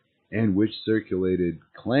author and which circulated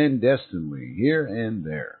clandestinely here and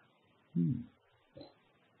there.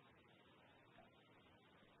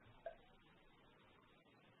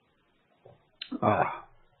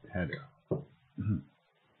 Had to.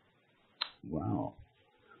 Wow.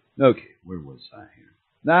 Okay, where was I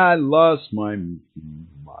here? I lost my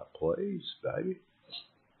place, baby.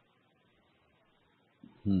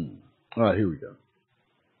 Here we go.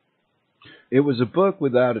 It was a book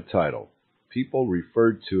without a title. People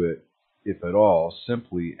referred to it, if at all,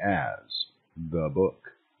 simply as the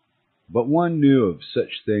book. But one knew of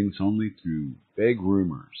such things only through vague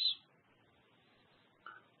rumors.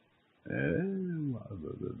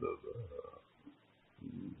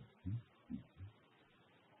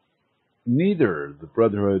 Neither the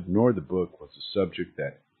Brotherhood nor the book was a subject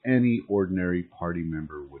that any ordinary party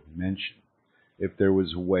member would mention if there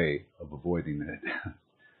was a way of avoiding it.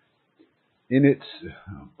 In its,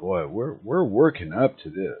 oh boy, we're working up to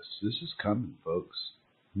this. This is coming, folks.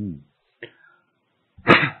 In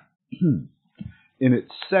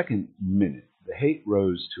its second minute, the hate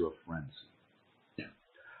rose to a frenzy.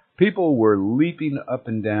 People were leaping up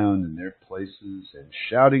and down in their places and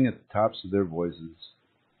shouting at the tops of their voices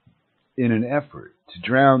in an effort to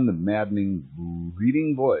drown the maddening,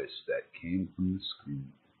 bleating voice that came from the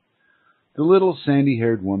screen. The little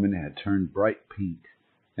sandy-haired woman had turned bright pink,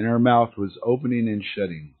 and her mouth was opening and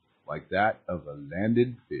shutting like that of a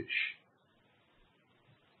landed fish.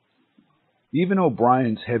 Even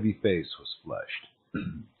O'Brien's heavy face was flushed.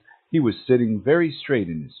 He was sitting very straight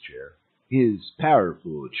in his chair, his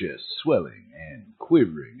powerful chest swelling and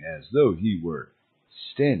quivering as though he were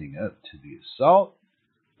standing up to the assault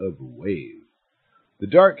of a wave. The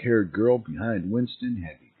dark-haired girl behind Winston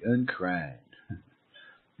had begun crying.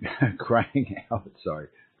 Crying out.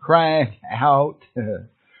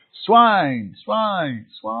 Swine! Swine!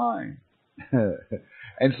 Swine!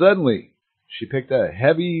 And suddenly, she picked a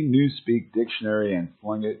heavy Newspeak dictionary and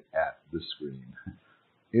flung it at the screen.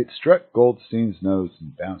 It struck Goldstein's nose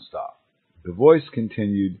and bounced off. The voice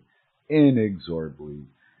continued inexorably.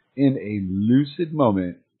 In a lucid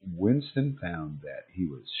moment, Winston found that he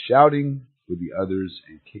was shouting with the others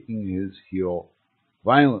and kicking his heel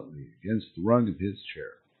violently against the rung of his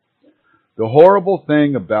chair. The horrible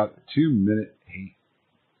thing about the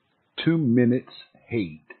 2 minutes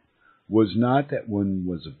hate was not that one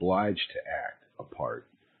was obliged to act a part,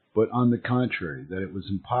 but on the contrary, that it was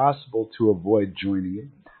impossible to avoid joining it.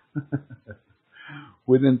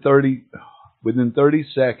 Within 30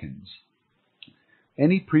 seconds,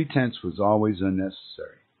 any pretense was always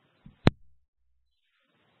unnecessary.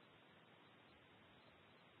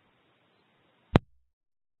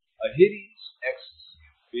 A hideous ecstasy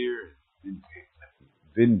of fear and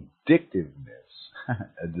vindictiveness,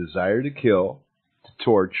 a desire to kill, to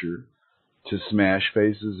torture, to smash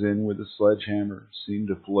faces in with a sledgehammer seemed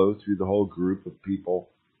to flow through the whole group of people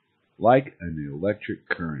like an electric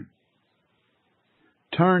current,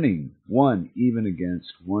 turning one even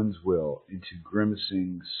against one's will into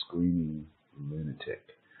grimacing, screaming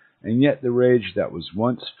lunatic. And yet the rage that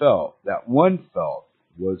one felt,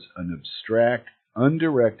 was an abstract,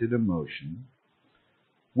 undirected emotion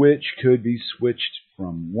which could be switched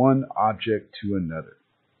from one object to another,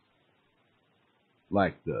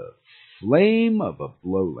 like the flame of a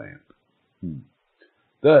blow lamp.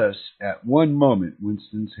 Thus, at one moment,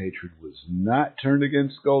 Winston's hatred was not turned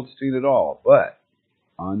against Goldstein at all, but,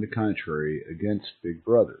 on the contrary, against Big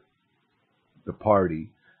Brother, the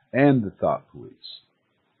party, and the thought police.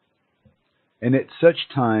 And at such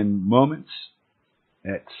moments,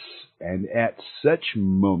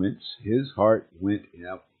 his heart went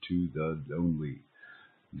out to the lonely,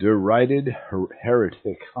 derided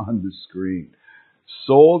heretic on the screen,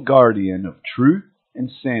 sole guardian of truth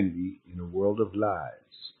and sanity in a world of lies.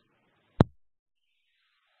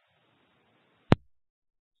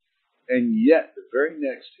 And yet, the very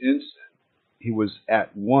next instant, he was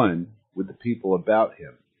at one with the people about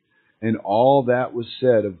him, and all that was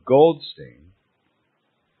said of Goldstein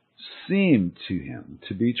seemed to him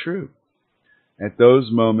to be true. At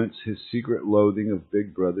those moments, his secret loathing of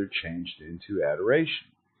Big Brother changed into adoration,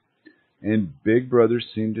 and Big Brother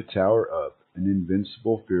seemed to tower up, an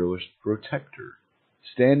invincible, fearless protector,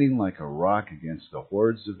 standing like a rock against the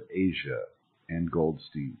hordes of Asia and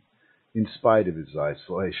Goldstein, in spite of his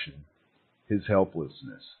isolation, his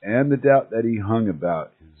helplessness, and the doubt that he hung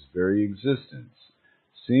about his very existence,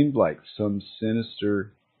 seemed like some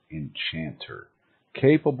sinister enchanter,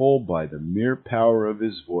 capable by the mere power of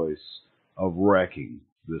his voice of wrecking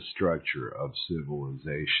the structure of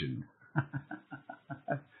civilization.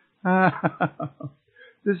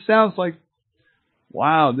 This sounds like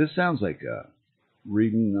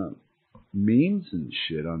reading memes and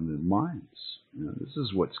shit on the minds. This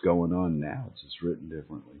is what's going on now. It's just written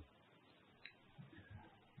differently.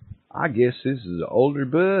 I guess this is an older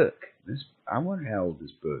book. I wonder how old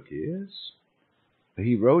this book is.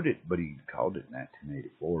 He wrote it, but he called it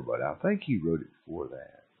 1984, but I think he wrote it before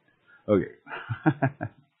that. Okay.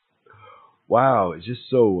 Wow, it's just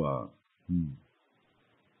so,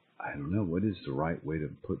 I don't know, what is the right way to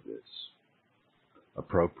put this?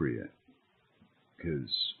 Appropriate.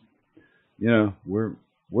 Because,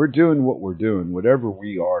 we're doing what we're doing, whatever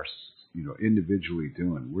we are, individually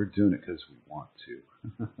doing. We're doing it because we want to.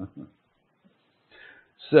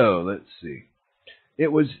 So, let's see.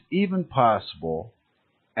 It was even possible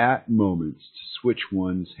at moments to switch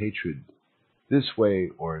one's hatred this way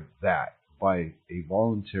or that by a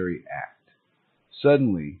voluntary act.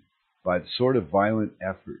 Suddenly, by the sort of violent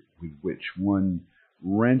effort with which one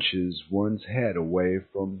wrenches one's head away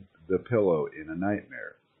from the pillow in a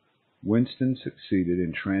nightmare, Winston succeeded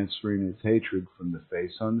in transferring his hatred from the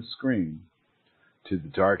face on the screen to the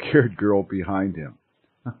dark-haired girl behind him.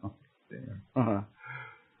 Oh, damn.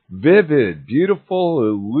 Vivid, beautiful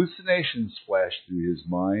hallucinations flashed through his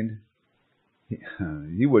mind.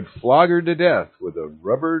 He would flog her to death with a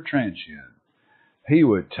rubber truncheon. He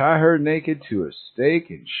would tie her naked to a stake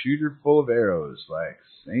and shoot her full of arrows like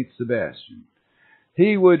Saint Sebastian.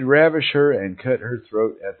 He would ravish her and cut her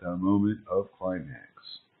throat at the moment of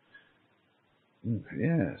climax.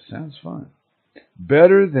 Yeah, sounds fun.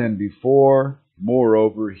 Better than before,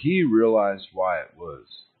 moreover, he realized why it was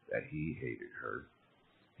that he hated her.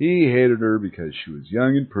 He hated her because she was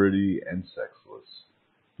young and pretty and sexless,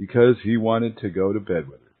 because he wanted to go to bed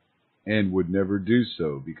with her, and would never do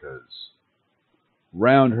so because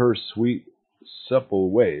round her sweet, supple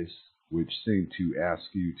waist which seemed to ask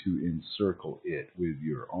you to encircle it with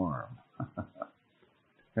your arm.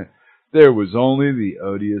 There was only the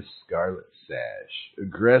odious scarlet sash,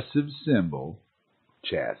 aggressive symbol,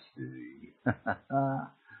 chastity.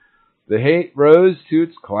 The hate rose to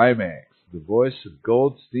its climax. The voice of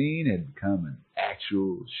Goldstein had become an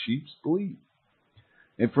actual sheep's bleat.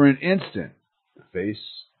 And for an instant, the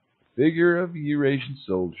figure of a Eurasian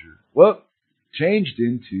soldier, changed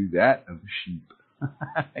into that of a sheep.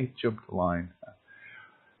 I jumped the line.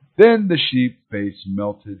 Then the sheep face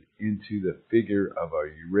melted into the figure of a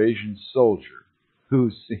Eurasian soldier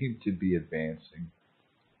who seemed to be advancing,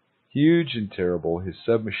 huge and terrible, his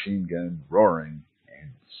submachine gun roaring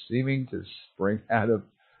and seeming to spring out of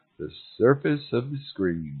the surface of the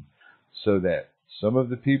screen, so that some of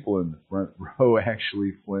the people in the front row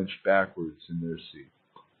actually flinched backwards in their seats.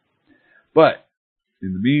 But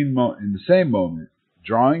in the same moment,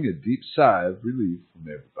 drawing a deep sigh of relief from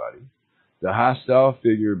everybody, the hostile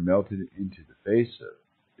figure melted into the face of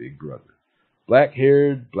Big Brother,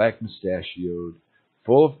 black-haired, black-mustachioed,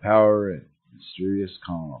 full of power and mysterious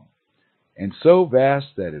calm, and so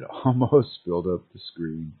vast that it almost filled up the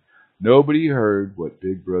screen. Nobody heard what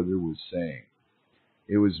Big Brother was saying.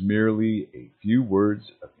 It was merely a few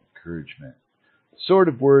words of encouragement, the sort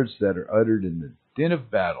of words that are uttered in the din of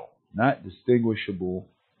battle, not distinguishable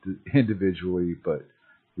individually, but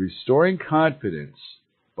restoring confidence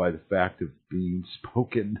by the fact of being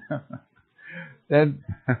spoken. Then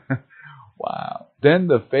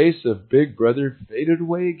the face of Big Brother faded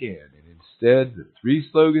away again, and instead the three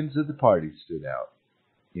slogans of the party stood out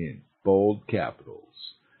in bold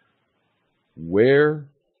capitals. Where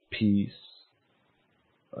peace,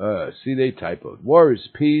 they typoed. War is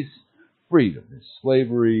peace, freedom is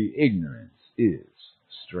slavery, ignorance is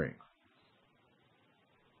strength.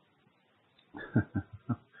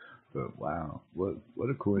 But wow, what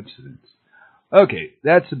a coincidence. Okay,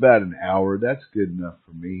 that's about an hour. That's good enough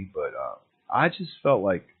for me, but I just felt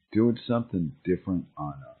like doing something different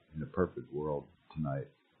on In a Perfect World tonight.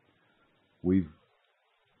 We've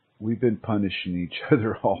been punishing each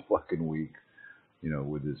other all fucking week,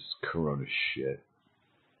 with this corona shit.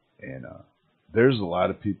 And there's a lot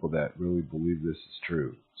of people that really believe this is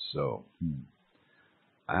true. So,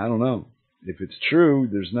 I don't know. If it's true,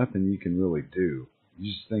 there's nothing you can really do.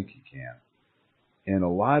 You just think you can. And a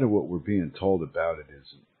lot of what we're being told about it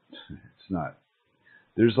isn't. It's not.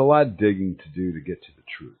 There's a lot of digging to do to get to the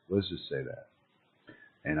truth. Let's just say that.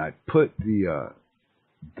 And I put the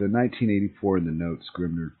 1984 in the notes,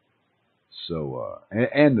 Grimner. So,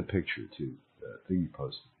 and the picture too, the thing you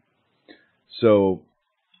posted. So,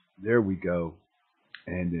 there we go.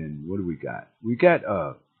 And then what do we got? We got,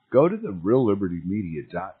 go to the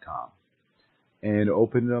RealLibertyMedia.com and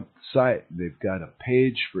open up the site. They've got a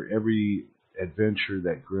page for every adventure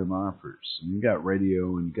that Grim offers. And you got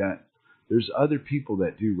radio, and there's other people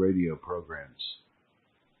that do radio programs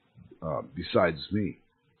besides me.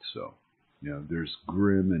 So, there's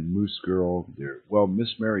Grim and Moose Girl.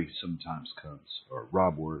 Miss Mary sometimes comes, or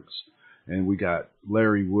Rob Works. And we got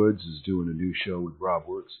Larry Woods is doing a new show with Rob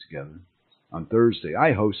Works together on Thursday.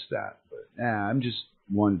 I host that, but I'm just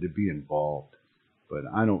wanted to be involved. But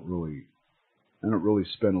I don't really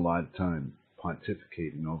spend a lot of time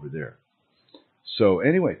pontificating over there. So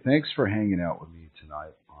anyway, thanks for hanging out with me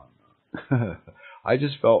tonight. I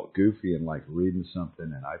just felt goofy and like reading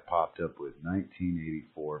something, and I popped up with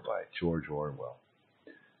 1984 by George Orwell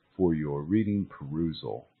for your reading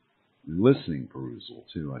perusal. Listening perusal,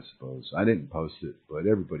 too, I suppose. I didn't post it, but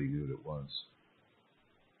everybody knew what it was.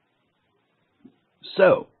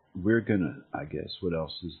 So, we're gonna, I guess, what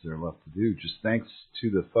else is there left to do? Just thanks to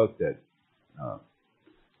the folk that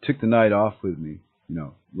took the night off with me,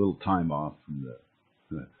 little time off from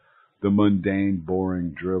the mundane,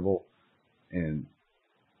 boring drivel. And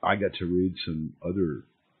I got to read some other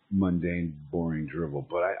mundane, boring drivel,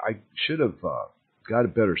 but I should have got a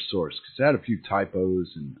better source, because I had a few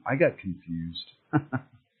typos and I got confused.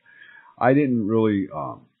 I didn't really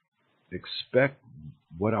expect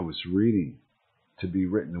what I was reading to be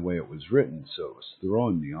written the way it was written, so it was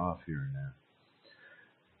throwing me off here and there.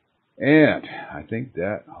 And I think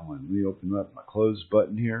that, let me open up my close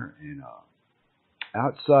button here, and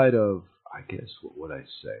outside of, I guess, what would I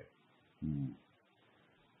say?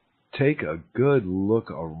 Take a good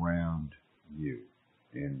look around you,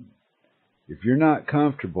 and if you're not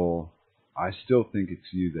comfortable, I still think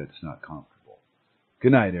it's you that's not comfortable.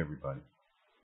 Good night, everybody.